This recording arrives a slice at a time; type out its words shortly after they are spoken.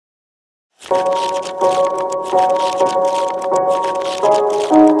Well,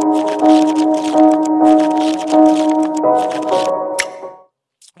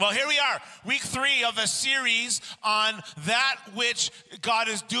 here we are, week 3 of a series on that which God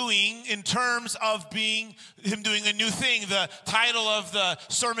is doing in terms of Him doing a new thing. The title of the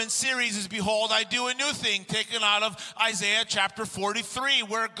sermon series is Behold, I Do a New Thing, taken out of Isaiah chapter 43,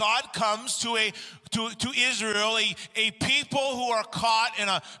 where God comes to Israel, a people who are caught in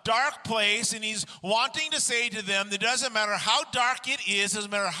a dark place, and He's wanting to say to them, it doesn't matter how dark it is,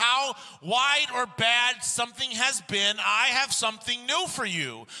 doesn't matter how wide or bad something has been, I have something new for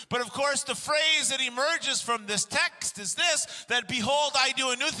you. But of course, the phrase that emerges from this text is this, that behold, I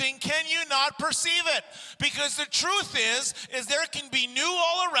do a new thing. Can you not perceive it? Because the truth is there can be new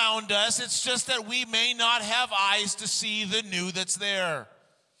all around us. It's just that we may not have eyes to see the new that's there.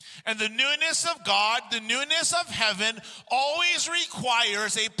 And the newness of God, the newness of heaven, always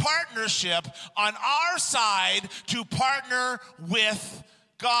requires a partnership on our side to partner with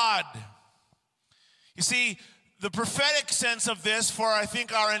God. You see, the prophetic sense of this for, I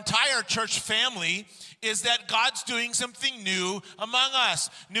think, our entire church family is that God's doing something new among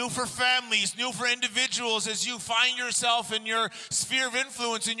us. New for families, new for individuals. As you find yourself in your sphere of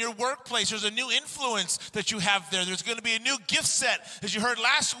influence, in your workplace, there's a new influence that you have there. There's going to be a new gift set, as you heard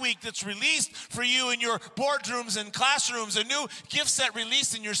last week, that's released for you in your boardrooms and classrooms. A new gift set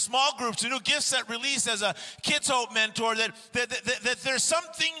released in your small groups. A new gift set released as a Kids Hope mentor. That there's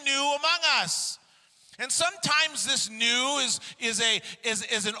something new among us. And sometimes this new is a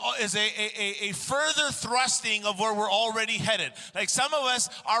further thrusting of where we're already headed. Like some of us,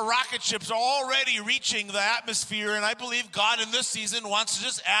 our rocket ships are already reaching the atmosphere, and I believe God in this season wants to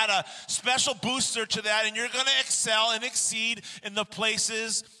just add a special booster to that, and you're going to excel and exceed in the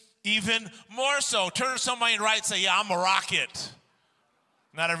places even more so. Turn to somebody right and say, yeah, I'm a rocket.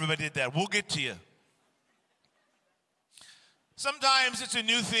 Not everybody did that. We'll get to you. Sometimes it's a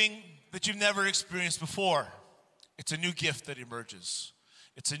new thing that you've never experienced before. It's a new gift that emerges.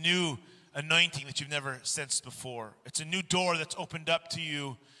 It's a new anointing that you've never sensed before. It's a new door that's opened up to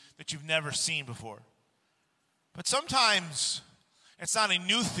you that you've never seen before. But sometimes it's not a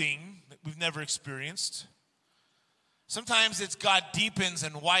new thing that we've never experienced. Sometimes it's God deepens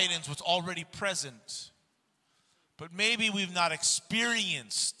and widens what's already present. But maybe we've not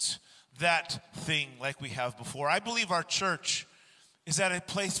experienced that thing like we have before. I believe our church is at a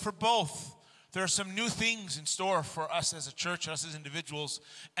place for both. There are some new things in store for us as a church, us as individuals,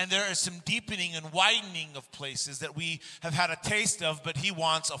 and there is some deepening and widening of places that we have had a taste of, but He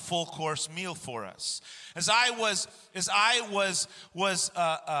wants a full course meal for us. As I was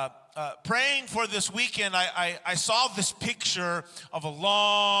praying for this weekend, I saw this picture of a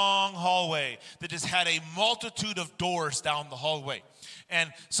long hallway that just had a multitude of doors down the hallway.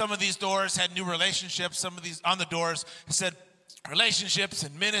 And some of these doors had new relationships. Some of these on the doors said relationships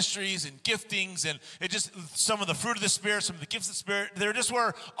and ministries and giftings, and it just some of the fruit of the Spirit, some of the gifts of the Spirit. There just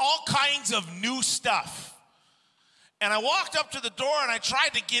were all kinds of new stuff. And I walked up to the door and I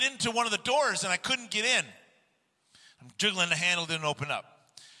tried to get into one of the doors and I couldn't get in. I'm jiggling the handle, didn't open up.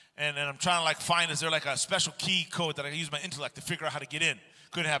 And I'm trying to find, is there a special key code that I can use my intellect to figure out how to get in?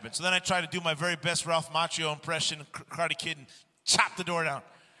 Couldn't happen. So then I tried to do my very best Ralph Macchio impression, Karate Kid, and chop the door down.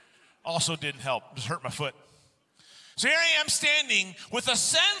 Also didn't help. Just hurt my foot. So here I am standing with a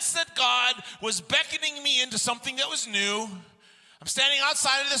sense that God was beckoning me into something that was new. I'm standing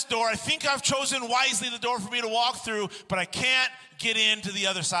outside of this door. I think I've chosen wisely the door for me to walk through, but I can't get into the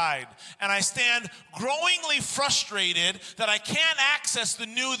other side. And I stand growingly frustrated that I can't access the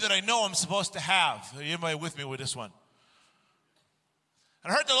new that I know I'm supposed to have. Are anybody with me with this one?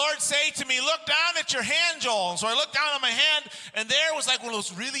 And I heard the Lord say to me, look down at your hand, Joel. And so I looked down at my hand, and there was one of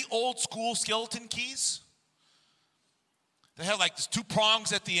those really old school skeleton keys. They had these 2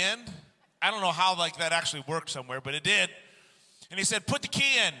 prongs at the end. I don't know how that actually worked somewhere, but it did. And He said, put the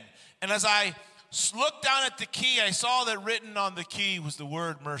key in. And as I looked down at the key, I saw that written on the key was the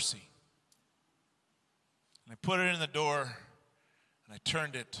word mercy. And I put it in the door, and I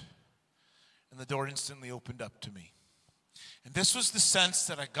turned it, and the door instantly opened up to me. And this was the sense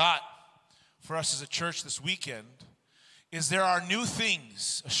that I got for us as a church this weekend, is there are new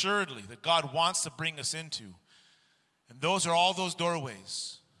things, assuredly, that God wants to bring us into. And those are all those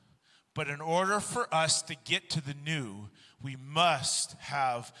doorways. But in order for us to get to the new, we must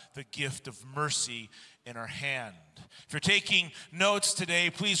have the gift of mercy in our hand. If you're taking notes today,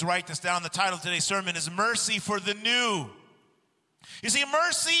 please write this down. The title of today's sermon is Mercy for the New. You see,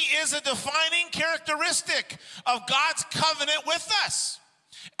 mercy is a defining characteristic of God's covenant with us.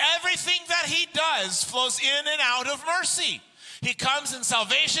 Everything that He does flows in and out of mercy. He comes in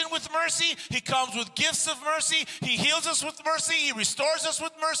salvation with mercy. He comes with gifts of mercy. He heals us with mercy. He restores us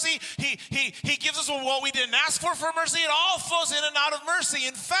with mercy. He gives us what we didn't ask for mercy. It all flows in and out of mercy.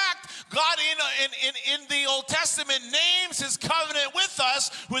 In fact, God in the Old Testament names his covenant with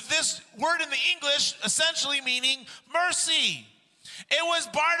us with this word in the English, essentially meaning mercy. It was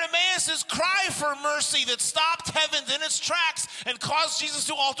Bartimaeus' cry for mercy that stopped heaven in its tracks and caused Jesus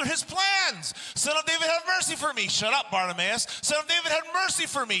to alter his plans. Son of David, have mercy for me. Shut up, Bartimaeus. Son of David, have mercy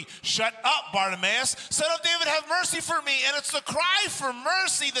for me. Shut up, Bartimaeus. Son of David, have mercy for me. And it's the cry for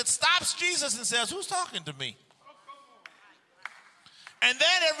mercy that stops Jesus and says, who's talking to me? And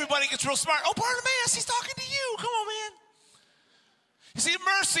then everybody gets real smart. Oh, Bartimaeus, he's talking to you. Come on, man. You see,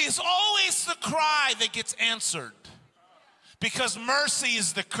 mercy is always the cry that gets answered. Because mercy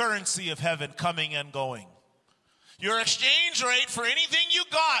is the currency of heaven coming and going. Your exchange rate for anything you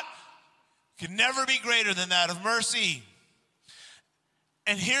got can never be greater than that of mercy.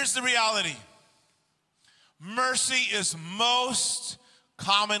 And here's the reality. Mercy is most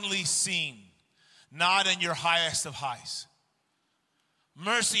commonly seen, not in your highest of highs.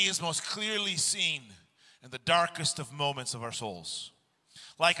 Mercy is most clearly seen in the darkest of moments of our souls.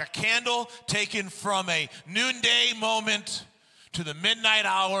 Like a candle taken from a noonday moment to the midnight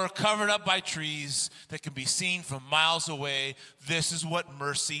hour, covered up by trees that can be seen from miles away. This is what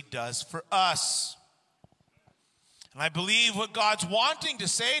mercy does for us. And I believe what God's wanting to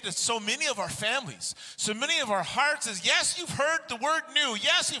say to so many of our families, so many of our hearts is, yes, you've heard the word new.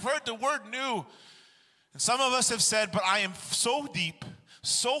 Yes, you've heard the word new. And some of us have said, but I am so deep,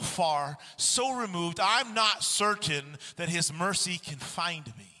 so far, so removed, I'm not certain that his mercy can find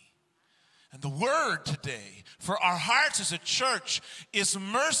me. And the word today for our hearts as a church is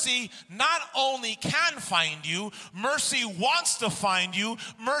mercy not only can find you, mercy wants to find you,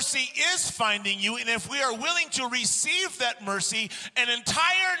 mercy is finding you. And if we are willing to receive that mercy, an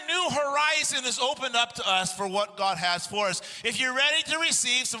entire new horizon is opened up to us for what God has for us. If you're ready to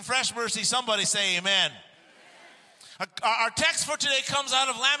receive some fresh mercy, somebody say amen. Our text for today comes out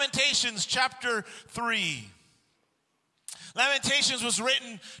of Lamentations chapter 3. Lamentations was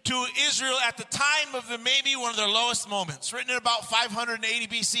written to Israel at the time of maybe one of their lowest moments. Written in about 580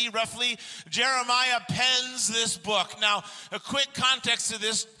 BC, roughly. Jeremiah pens this book. Now, a quick context to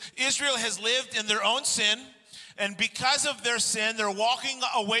this. Israel has lived in their own sin. And because of their sin, they're walking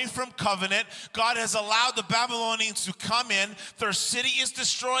away from covenant. God has allowed the Babylonians to come in. Their city is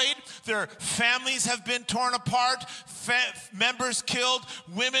destroyed. Their families have been torn apart. Members killed.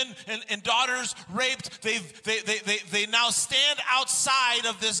 Women and daughters raped. They now stand outside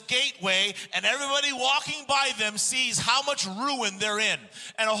of this gateway, and everybody walking by them sees how much ruin they're in.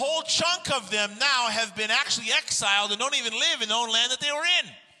 And a whole chunk of them now have been actually exiled and don't even live in the own land that they were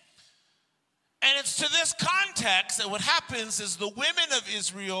in. And it's to this context that what happens is the women of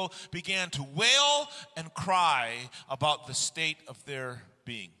Israel began to wail and cry about the state of their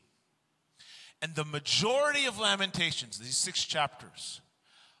being. And the majority of Lamentations, these 6 chapters,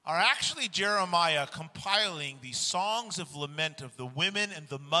 are actually Jeremiah compiling these songs of lament of the women and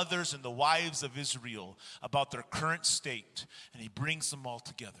the mothers and the wives of Israel about their current state. And he brings them all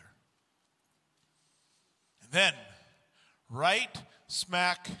together. And then, right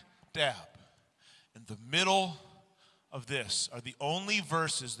smack dab in the middle of this are the only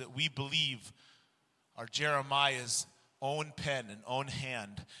verses that we believe are Jeremiah's own pen and own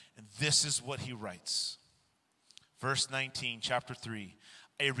hand. And this is what he writes. Verse 19, chapter 3.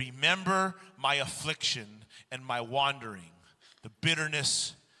 I remember my affliction and my wandering, the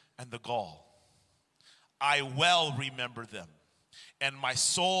bitterness and the gall. I well remember them, and my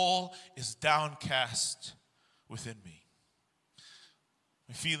soul is downcast within me.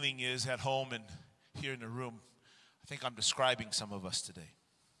 My feeling is at home and here in the room, I think I'm describing some of us today.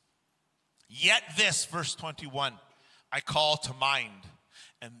 Yet this, verse 21, I call to mind,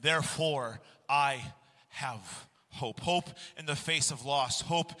 and therefore I have hope. Hope in the face of loss.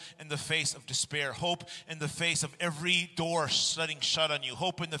 Hope in the face of despair. Hope in the face of every door shutting shut on you.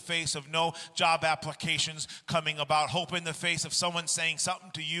 Hope in the face of no job applications coming about. Hope in the face of someone saying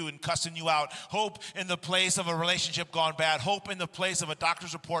something to you and cussing you out. Hope in the place of a relationship gone bad. Hope in the place of a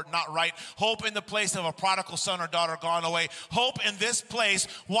doctor's report not right. Hope in the place of a prodigal son or daughter gone away. Hope in this place.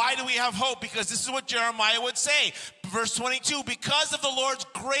 Why do we have hope? Because this is what Jeremiah would say. Verse 22, because of the Lord's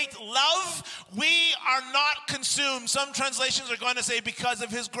great love, we are not consumed. Some translations are going to say because of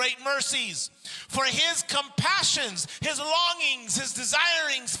his great mercies. For his compassions, his longings, his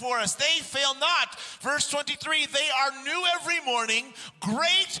desirings for us, they fail not. Verse 23, they are new every morning.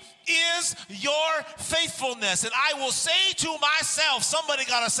 Great is your faithfulness. And I will say to myself, somebody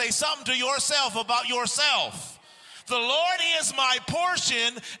got to say something to yourself about yourself. The Lord is my portion,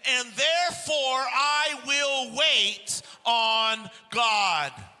 and therefore I will wait on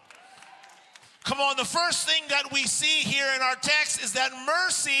God. Come on, the first thing that we see here in our text is that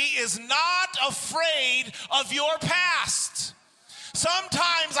mercy is not afraid of your past.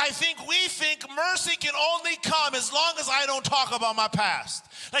 Sometimes I think we think mercy can only come as long as I don't talk about my past.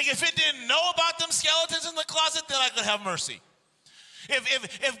 Like if it didn't know about them skeletons in the closet, then I could have mercy.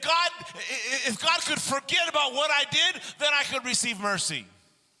 If God could forget about what I did, then I could receive mercy.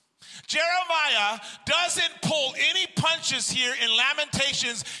 Jeremiah doesn't pull any punches here in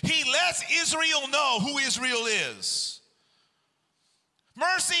Lamentations. He lets Israel know who Israel is.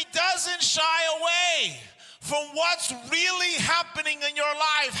 Mercy doesn't shy away from what's really happening in your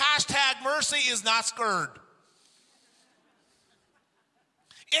life. Hashtag mercy is not scared.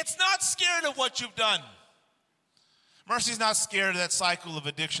 It's not scared of what you've done. Mercy is not scared of that cycle of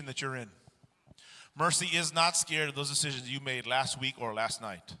addiction that you're in. Mercy is not scared of those decisions you made last week or last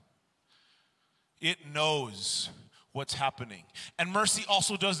night. It knows what's happening. And mercy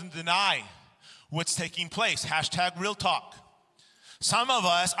also doesn't deny what's taking place. Hashtag real talk. Some of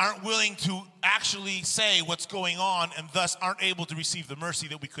us aren't willing to actually say what's going on and thus aren't able to receive the mercy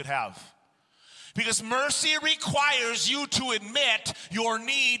that we could have. Because mercy requires you to admit your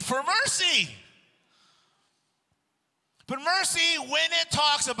need for mercy. But mercy, when it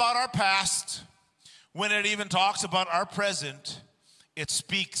talks about our past, when it even talks about our present, it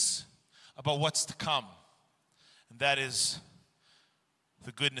speaks about what's to come. And that is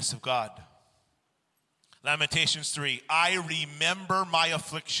the goodness of God. Lamentations 3, I remember my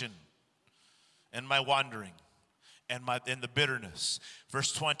affliction and my wandering and the bitterness.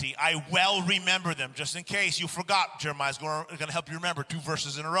 Verse 20, I well remember them. Just in case you forgot, Jeremiah's going to help you remember 2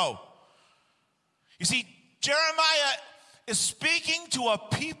 verses in a row. You see, Jeremiah is speaking to a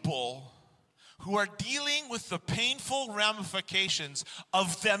people who are dealing with the painful ramifications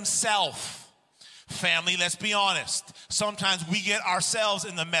of themselves. Family, let's be honest. Sometimes we get ourselves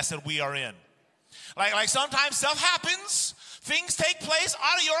in the mess that we are in. Like sometimes stuff happens. Things take place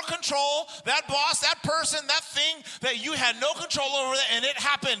out of your control. That boss, that person, that thing that you had no control over, and it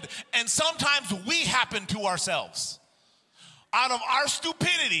happened. And sometimes we happen to ourselves. Out of our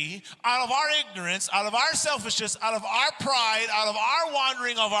stupidity, out of our ignorance, out of our selfishness, out of our pride, out of our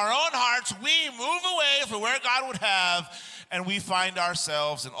wandering of our own hearts, we move away from where God would have, and we find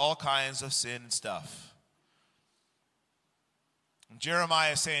ourselves in all kinds of sin and stuff. And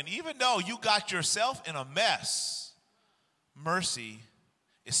Jeremiah is saying, even though you got yourself in a mess, mercy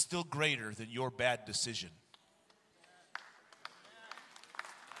is still greater than your bad decision.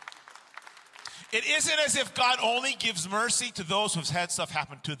 It isn't as if God only gives mercy to those who've had stuff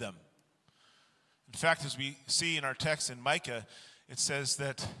happen to them. In fact, as we see in our text in Micah, it says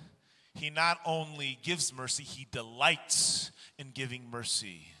that he not only gives mercy, he delights in giving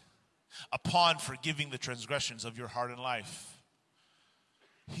mercy upon forgiving the transgressions of your heart and life.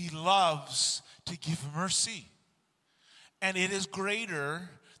 He loves to give mercy. And it is greater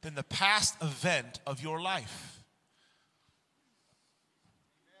than the past event of your life.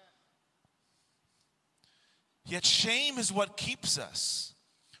 Yet shame is what keeps us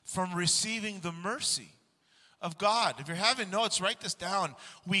from receiving the mercy of God. If you're having notes, write this down.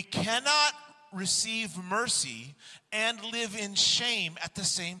 We cannot receive mercy and live in shame at the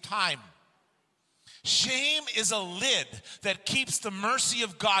same time. Shame is a lid that keeps the mercy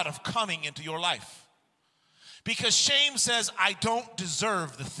of God of coming into your life. Because shame says, I don't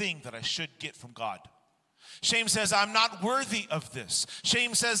deserve the thing that I should get from God. Shame says, I'm not worthy of this.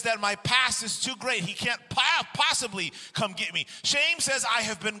 Shame says that my past is too great. He can't possibly come get me. Shame says, I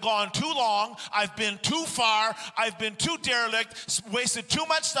have been gone too long. I've been too far. I've been too derelict, wasted too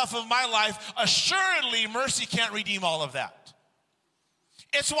much stuff of my life. Assuredly, mercy can't redeem all of that.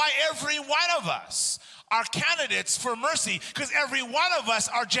 It's why every one of us are candidates for mercy, because every one of us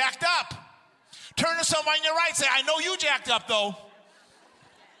are jacked up. Turn to someone on your right, say, I know you jacked up, though.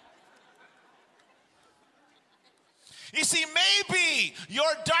 You see, maybe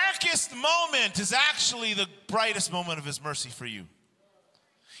your darkest moment is actually the brightest moment of his mercy for you.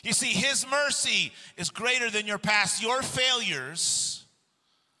 You see, his mercy is greater than your past. Your failures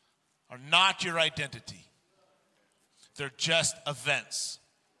are not your identity. They're just events.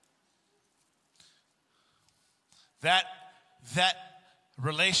 That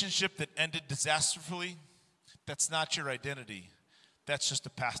relationship that ended disastrously, that's not your identity. That's just a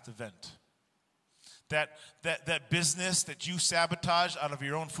past event. That business that you sabotaged out of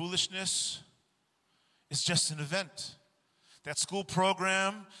your own foolishness is just an event. That school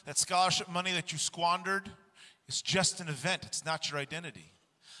program, that scholarship money that you squandered is just an event. It's not your identity.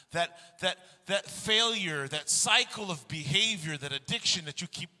 that failure, that cycle of behavior, that addiction that you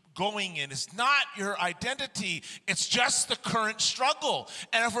keep going in is not your identity. It's just the current struggle.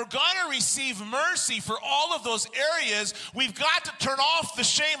 And if we're going to receive mercy for all of those areas, we've got to turn off the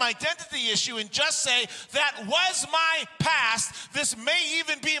shame identity issue and just say, that was my past. This may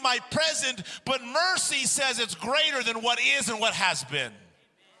even be my present, but mercy says it's greater than what is and what has been.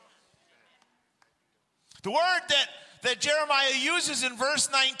 The word that Jeremiah uses in verse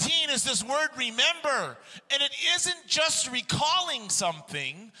 19 is this word remember. And it isn't just recalling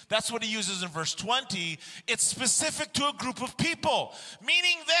something. That's what he uses in verse 20. It's specific to a group of people.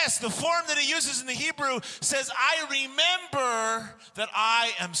 Meaning this, the form that he uses in the Hebrew says, I remember that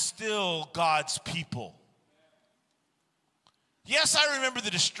I am still God's people. Yes, I remember the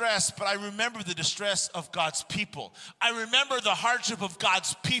distress, but I remember the distress of God's people. I remember the hardship of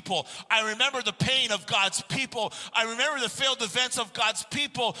God's people. I remember the pain of God's people. I remember the failed events of God's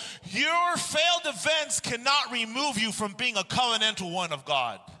people. Your failed events cannot remove you from being a covenantal one of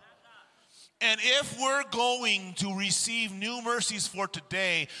God. And if we're going to receive new mercies for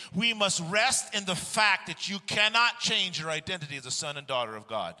today, we must rest in the fact that you cannot change your identity as a son and daughter of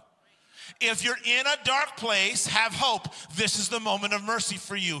God. If you're in a dark place, have hope. This is the moment of mercy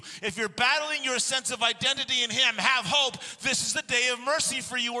for you. If you're battling your sense of identity in him, have hope. This is the day of mercy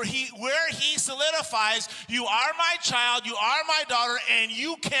for you where he solidifies, you are my child, you are my daughter, and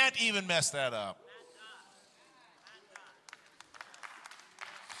you can't even mess that up.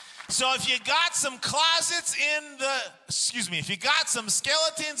 So if you got some closets if you got some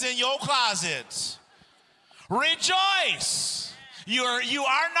skeletons in your closet, rejoice. You are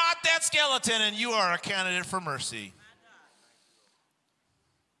not that skeleton, and you are a candidate for mercy.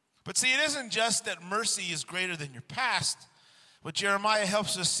 But see, it isn't just that mercy is greater than your past. What Jeremiah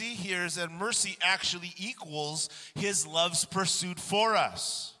helps us see here is that mercy actually equals his love's pursuit for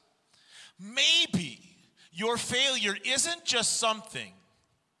us. Maybe your failure isn't just something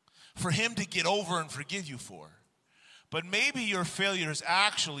for him to get over and forgive you for, but maybe your failure is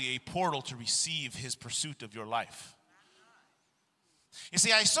actually a portal to receive his pursuit of your life. You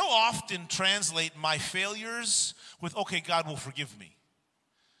see, I so often translate my failures with, okay, God will forgive me.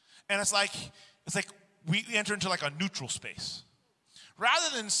 And it's like we enter into like a neutral space.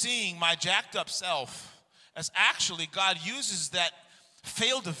 Rather than seeing my jacked up self as actually God uses that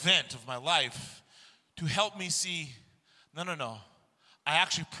failed event of my life to help me see, no. I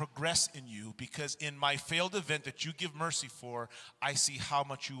actually progress in you because in my failed event that you give mercy for, I see how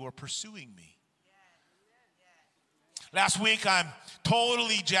much you are pursuing me. Last week, I'm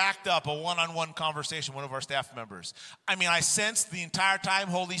totally jacked up a one-on-one conversation with one of our staff members. I mean, I sensed the entire time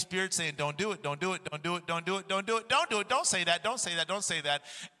Holy Spirit saying, don't do it, don't do it, don't do it, don't do it, don't do it, don't do it, don't say that, don't say that, don't say that.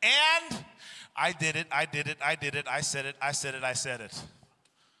 And I did it, I said it.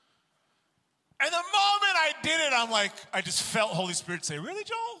 And the moment I did it, I'm like, I just felt Holy Spirit say, really,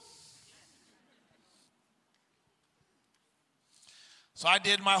 Joel? So I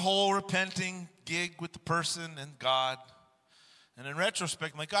did my whole repenting gig with the person and God. And in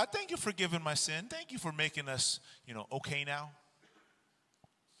retrospect, I'm like, God, thank you for forgiving my sin. Thank you for making us, okay now.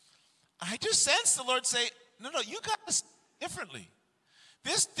 I just sensed the Lord say, no, you got this differently.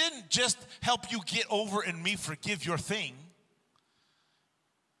 This didn't just help you get over and me forgive your thing.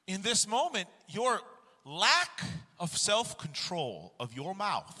 In this moment, your lack of self-control of your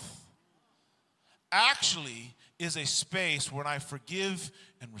mouth actually is a space where I forgive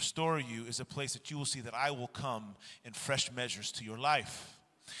and restore you, is a place that you will see that I will come in fresh measures to your life.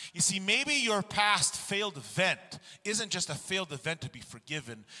 You see, maybe your past failed event isn't just a failed event to be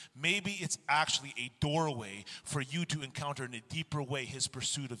forgiven. Maybe it's actually a doorway for you to encounter in a deeper way his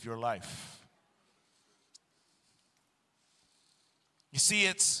pursuit of your life. You see,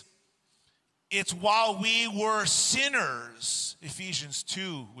 it's while we were sinners, Ephesians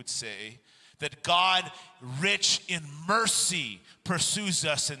 2 would say, that God, rich in mercy, pursues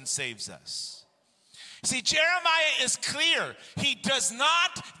us and saves us. See, Jeremiah is clear. He does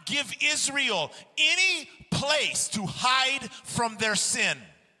not give Israel any place to hide from their sin.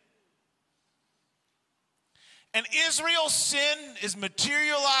 And Israel's sin is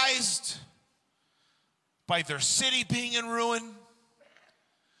materialized by their city being in ruin,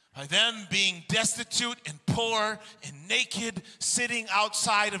 by them being destitute and poor and naked, sitting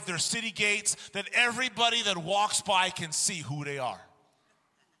outside of their city gates, that everybody that walks by can see who they are.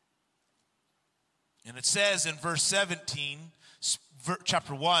 And it says in verse 17,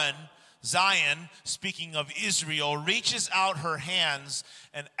 chapter 1, Zion, speaking of Israel, reaches out her hands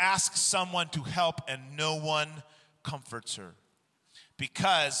and asks someone to help, and no one comforts her.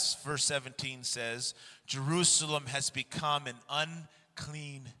 Because, verse 17 says, Jerusalem has become an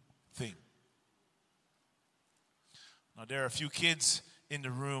unclean Now, there are a few kids in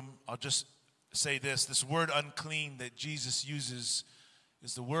the room. I'll just say this. This word unclean that Jesus uses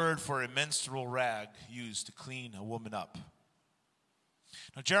is the word for a menstrual rag used to clean a woman up.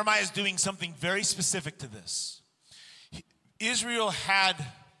 Now, Jeremiah is doing something very specific to this. Israel had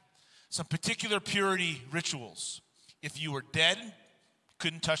some particular purity rituals. If you were dead,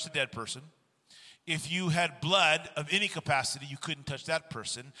 couldn't touch the dead person. If you had blood of any capacity, you couldn't touch that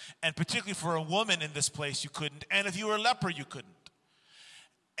person. And particularly for a woman in this place, you couldn't. And if you were a leper, you couldn't.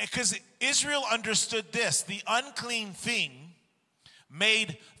 Because Israel understood this. The unclean thing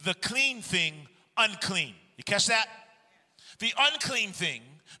made the clean thing unclean. You catch that? The unclean thing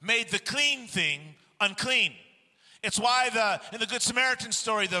made the clean thing unclean. It's why in the Good Samaritan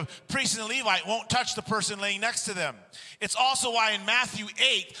story, the priest and the Levite won't touch the person laying next to them. It's also why in Matthew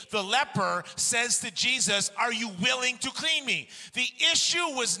 8, the leper says to Jesus, "Are you willing to clean me?" The issue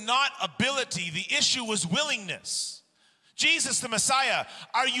was not ability. The issue was willingness. Jesus, the Messiah,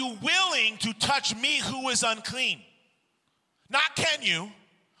 are you willing to touch me who is unclean? Not can you,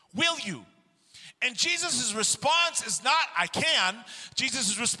 will you? And Jesus' response is not, I can.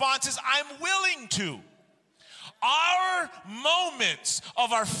 Jesus' response is, I'm willing to. Our moments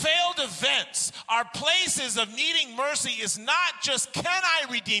of our failed events, our places of needing mercy is not just, can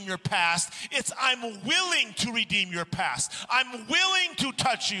I redeem your past? It's, I'm willing to redeem your past. I'm willing to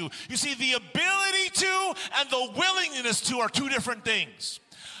touch you. You see, the ability to and the willingness to are two different things.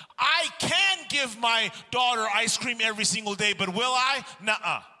 I can give my daughter ice cream every single day, but will I?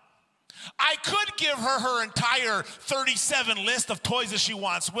 Nuh-uh. I could give her entire 37 list of toys that she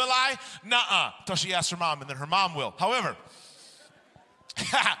wants. Will I? Nuh-uh. Until she asks her mom, and then her mom will. However,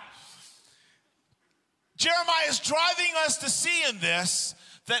 Jeremiah is driving us to see in this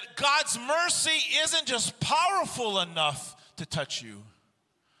that God's mercy isn't just powerful enough to touch you,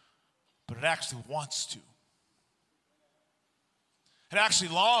 but it actually wants to. It actually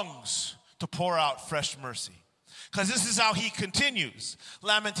longs to pour out fresh mercy. Because this is how he continues.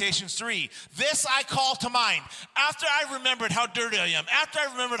 Lamentations 3. This I call to mind. After I remembered how dirty I am. After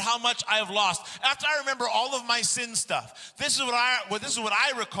I remembered how much I have lost. After I remember all of my sin stuff. This is what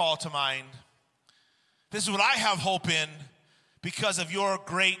I recall to mind. This is what I have hope in because of your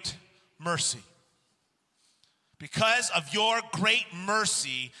great mercy. Because of your great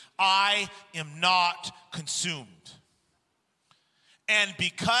mercy, I am not consumed. And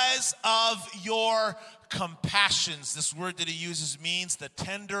because of your compassions, this word that he uses means the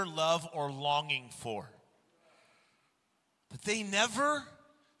tender love or longing for. That they never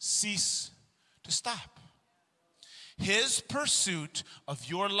cease to stop. His pursuit of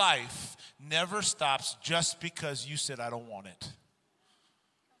your life never stops just because you said, I don't want it.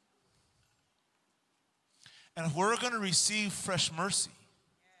 And if we're going to receive fresh mercy,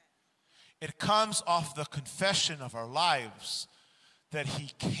 it comes off the confession of our lives that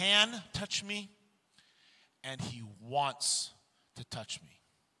he can touch me and he wants to touch me.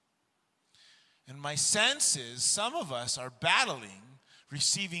 And my sense is some of us are battling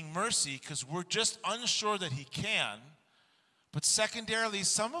receiving mercy because we're just unsure that he can. But secondarily,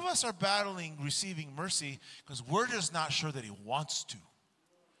 some of us are battling receiving mercy because we're just not sure that he wants to.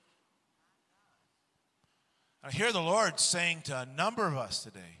 I hear the Lord saying to a number of us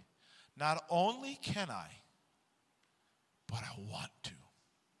today, not only can I, but I want to.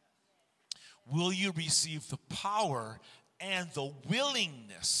 Will you receive the power and the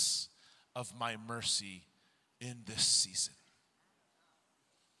willingness of my mercy in this season?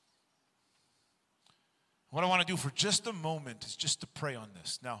 What I want to do for just a moment is just to pray on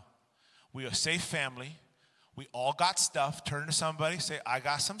this. Now, we are a safe family. We all got stuff. Turn to somebody, say, I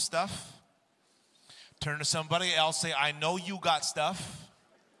got some stuff. Turn to somebody else, say, I know you got stuff.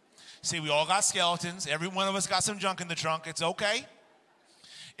 Say, we all got skeletons. Every one of us got some junk in the trunk. It's okay.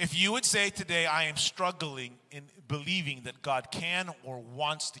 If you would say today, I am struggling in believing that God can or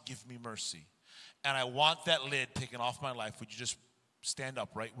wants to give me mercy, and I want that lid taken off my life, would you just stand up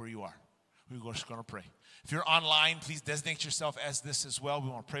right where you are? We're just going to pray. If you're online, please designate yourself as this as well. We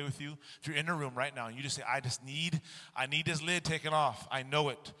want to pray with you. If you're in the room right now and you just say, I need this lid taken off. I know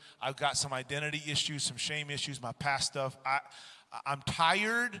it. I've got some identity issues, some shame issues, my past stuff. I'm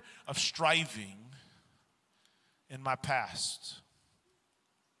tired of striving in my past.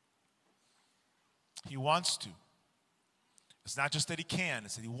 He wants to. It's not just that he can,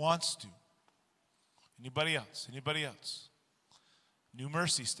 it's that he wants to. Anybody else? Anybody else? New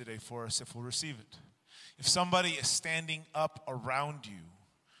mercies today for us if we'll receive it. If somebody is standing up around you,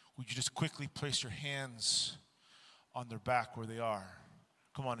 would you just quickly place your hands on their back where they are?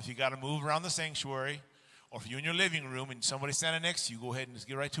 Come on, if you got to move around the sanctuary, or if you're in your living room and somebody's standing next to you, go ahead and just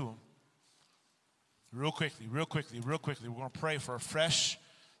get right to them. Real quickly, real quickly, real quickly. We're going to pray for a fresh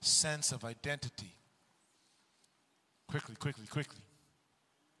sense of identity. Quickly, quickly, quickly.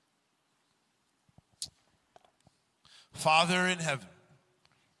 Father in heaven,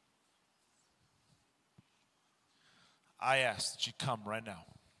 I ask that you come right now.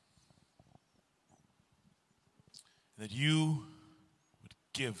 That you would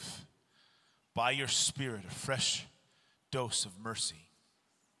give, by your Spirit, a fresh dose of mercy.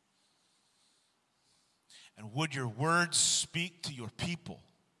 And would your words speak to your people?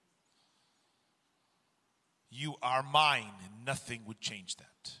 You are mine, and nothing would change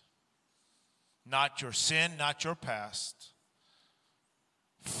that. Not your sin, not your past.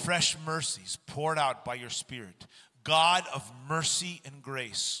 Fresh mercies poured out by your Spirit. God of mercy and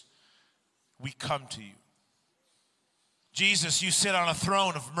grace, we come to you. Jesus, you sit on a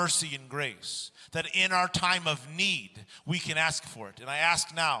throne of mercy and grace, that in our time of need, we can ask for it. And I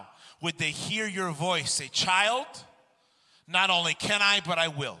ask now, would they hear your voice say, child, not only can I, but I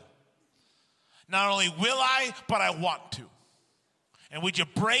will. Not only will I, but I want to. And would you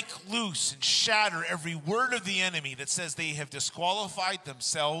break loose and shatter every word of the enemy that says they have disqualified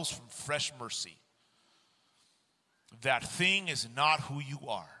themselves from fresh mercy? That thing is not who you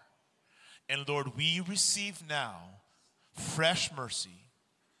are. And Lord, we receive now fresh mercy.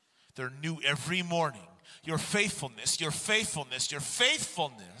 They're new every morning. Your faithfulness, your faithfulness, your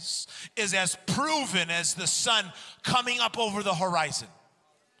faithfulness is as proven as the sun coming up over the horizon.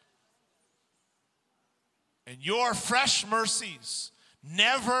 And your fresh mercies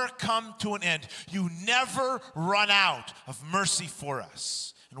never come to an end. You never run out of mercy for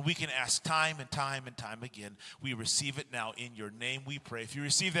us. And we can ask time and time and time again. We receive it now. In your name we pray. If you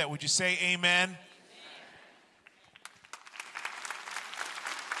receive that, would you say amen?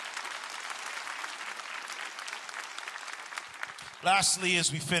 Lastly,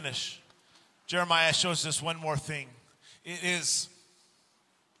 as we finish, Jeremiah shows us one more thing. It is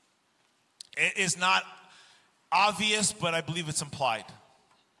not obvious, but I believe it's implied.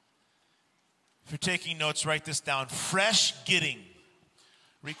 If you're taking notes, write this down. Fresh getting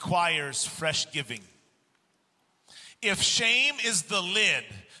requires fresh giving. If shame is the lid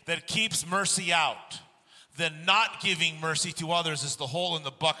that keeps mercy out, then not giving mercy to others is the hole in the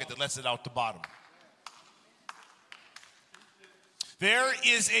bucket that lets it out the bottom. There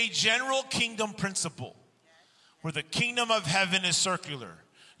is a general kingdom principle where the kingdom of heaven is circular.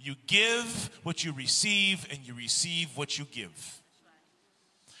 You give what you receive, and you receive what you give.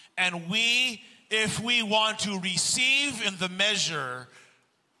 And if we want to receive in the measure,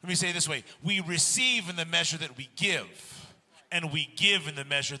 let me say it this way, we receive in the measure that we give, and we give in the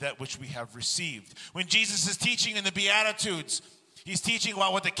measure that which we have received. When Jesus is teaching in the Beatitudes, he's teaching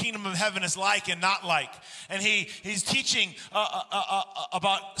about what the kingdom of heaven is like and not like. And he's teaching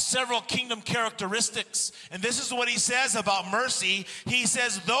about several kingdom characteristics. And this is what he says about mercy. He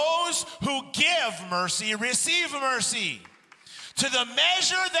says, those who give mercy receive mercy. To the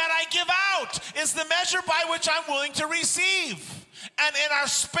measure that I give out is the measure by which I'm willing to receive. And in our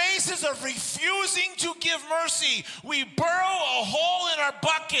spaces of refusing to give mercy, we burrow a hole in our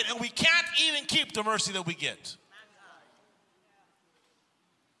bucket and we can't even keep the mercy that we get.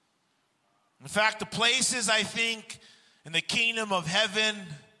 In fact, the places, I think, in the kingdom of heaven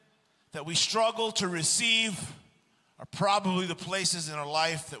that we struggle to receive are probably the places in our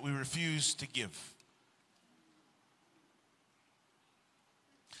life that we refuse to give.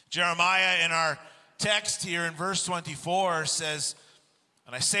 Jeremiah, in our text here in verse 24, says,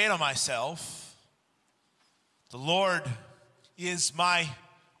 and I say to myself, the Lord is my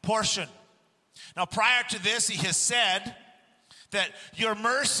portion. Now, prior to this, he has said that your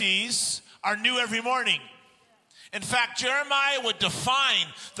mercies are new every morning. In fact, Jeremiah would define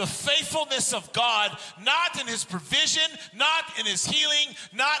the faithfulness of God not in his provision, not in his healing,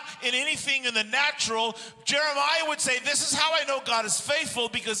 not in anything in the natural. Jeremiah would say, this is how I know God is faithful,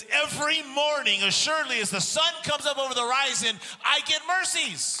 because every morning, as surely as the sun comes up over the horizon, I get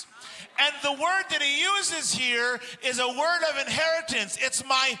mercies. And the word that he uses here is a word of inheritance. It's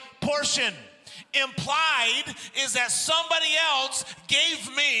my portion. Implied is that somebody else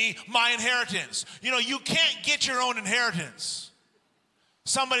gave me my inheritance. You know, you can't get your own inheritance.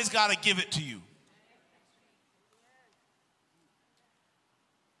 Somebody's got to give it to you.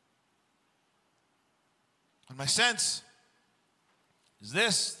 And my sense is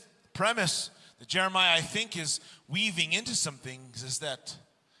this premise that Jeremiah, I think, is weaving into some things, is that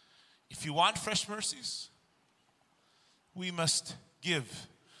if you want fresh mercies, we must give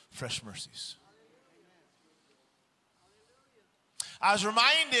fresh mercies. I was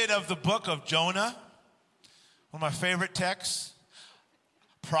reminded of the book of Jonah, one of my favorite texts.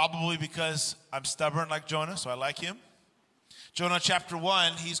 Probably because I'm stubborn like Jonah, so I like him. Jonah chapter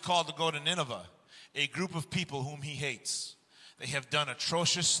 1, he's called to go to Nineveh, a group of people whom he hates. They have done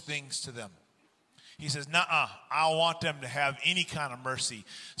atrocious things to them. He says, nuh-uh, I don't want them to have any kind of mercy.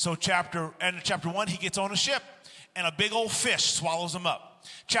 So chapter 1, he gets on a ship, and a big old fish swallows him up.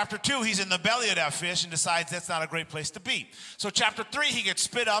 Chapter 2, he's in the belly of that fish and decides that's not a great place to be. So chapter 3, he gets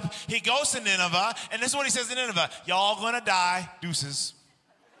spit up. He goes to Nineveh, and this is what he says to Nineveh. Y'all gonna die, deuces.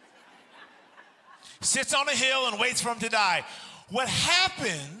 Sits on a hill and waits for him to die. What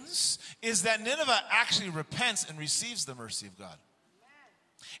happens is that Nineveh actually repents and receives the mercy of God.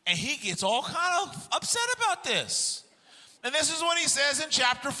 And he gets all kind of upset about this. And this is what he says in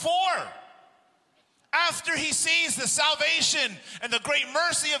chapter 4. After he sees the salvation and the great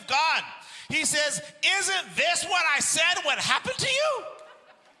mercy of God, he says, isn't this what I said would happen to you?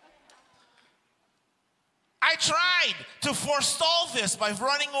 I tried to forestall this by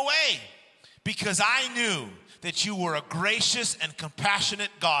running away because I knew that you were a gracious and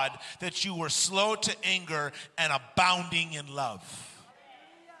compassionate God, that you were slow to anger and abounding in love.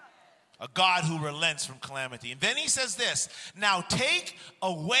 A God who relents from calamity. And then he says this, now take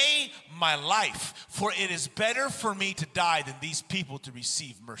away my life, for it is better for me to die than these people to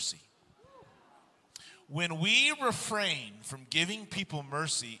receive mercy. When we refrain from giving people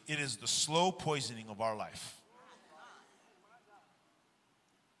mercy, it is the slow poisoning of our life.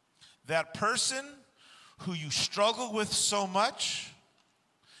 That person who you struggle with so much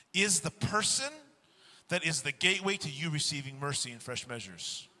is the person that is the gateway to you receiving mercy in fresh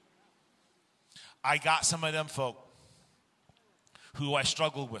measures. I got some of them folk who I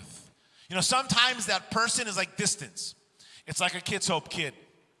struggle with. You know, sometimes that person is like distance. It's like a Kids Hope kid.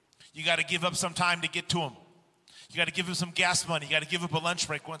 You got to give up some time to get to them. You got to give them some gas money. You got to give up a lunch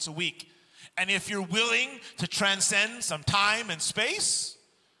break once a week. And if you're willing to transcend some time and space,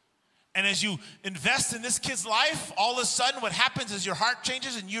 and as you invest in this kid's life, all of a sudden what happens is your heart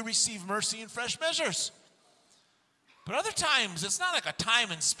changes and you receive mercy in fresh measures. But other times, it's not like a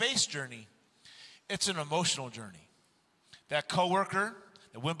time and space journey. It's an emotional journey. That coworker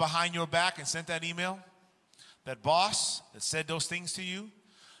that went behind your back and sent that email, that boss that said those things to you,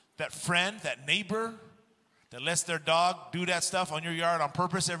 that friend, that neighbor that lets their dog do that stuff on your yard on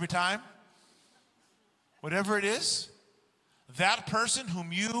purpose every time, whatever it is, that person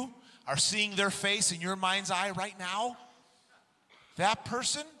whom you are seeing their face in your mind's eye right now, that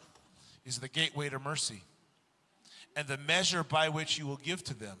person is the gateway to mercy. And the measure by which you will give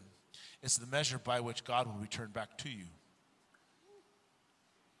to them is the measure by which God will return back to you.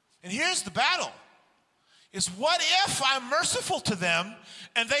 And here's the battle, is what if I'm merciful to them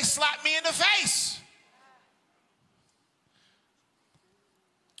and they slap me in the face?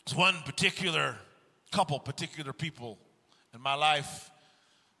 There's one particular people in my life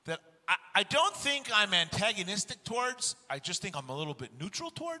that I don't think I'm antagonistic towards. I just think I'm a little bit neutral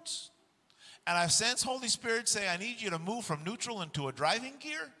towards. And I've sensed Holy Spirit say, I need you to move from neutral into a driving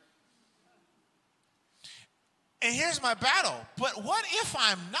gear. And here's my battle. But what if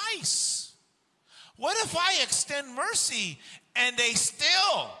I'm nice? What if I extend mercy and they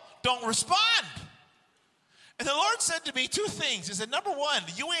still don't respond? And the Lord said to me two things. He said, number one,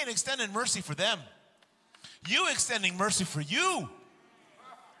 you ain't extending mercy for them. You extending mercy for you.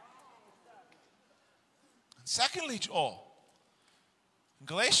 And secondly, Joel, in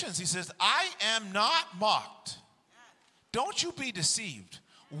Galatians, he says, I am not mocked. Don't you be deceived.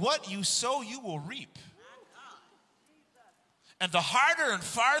 What you sow, you will reap. And the harder and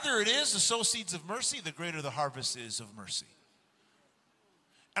farther it is to sow seeds of mercy, the greater the harvest is of mercy.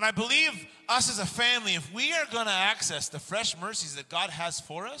 And I believe us as a family, if we are going to access the fresh mercies that God has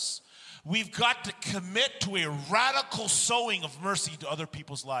for us, we've got to commit to a radical sowing of mercy to other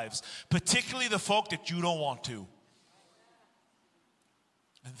people's lives, particularly the folk that you don't want to.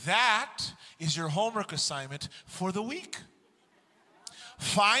 And that is your homework assignment for the week.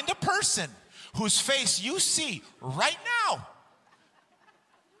 Find a person whose face you see right now.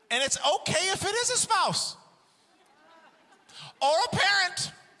 And it's okay if it is a spouse, or a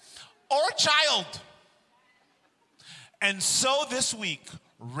parent, or a child. And so this week,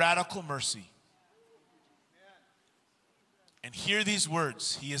 radical mercy. And hear these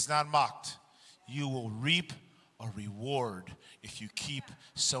words, he is not mocked. You will reap a reward if you keep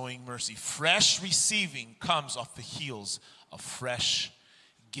sowing mercy. Fresh receiving comes off the heels of fresh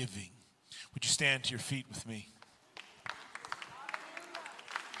giving. Would you stand to your feet with me?